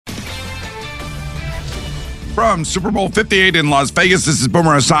From Super Bowl 58 in Las Vegas, this is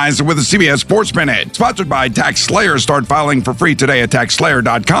Boomer Esiason with the CBS Sports Minute. Sponsored by Tax Slayer. Start filing for free today at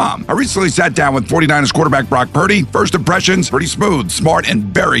taxslayer.com. I recently sat down with 49ers quarterback Brock Purdy. First impressions, pretty smooth, smart, and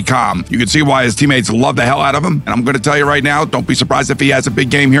very calm. You can see why his teammates love the hell out of him. And I'm going to tell you right now, don't be surprised if he has a big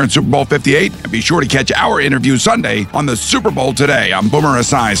game here in Super Bowl 58. And be sure to catch our interview Sunday on the Super Bowl Today. I'm Boomer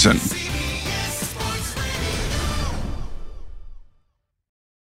Esiason.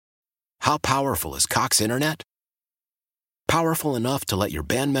 How powerful is Cox Internet? Powerful enough to let your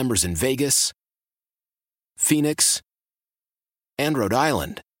band members in Vegas, Phoenix, and Rhode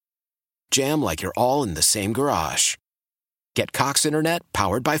Island jam like you're all in the same garage. Get Cox Internet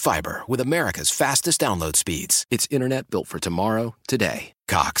powered by fiber with America's fastest download speeds. It's internet built for tomorrow, today.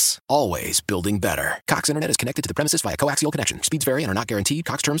 Cox, always building better. Cox Internet is connected to the premises via coaxial connection. Speeds vary and are not guaranteed.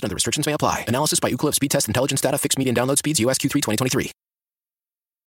 Cox terms and other restrictions may apply. Analysis by Ookla of Speed Test Intelligence data. Fixed median download speeds. US Q3 2023.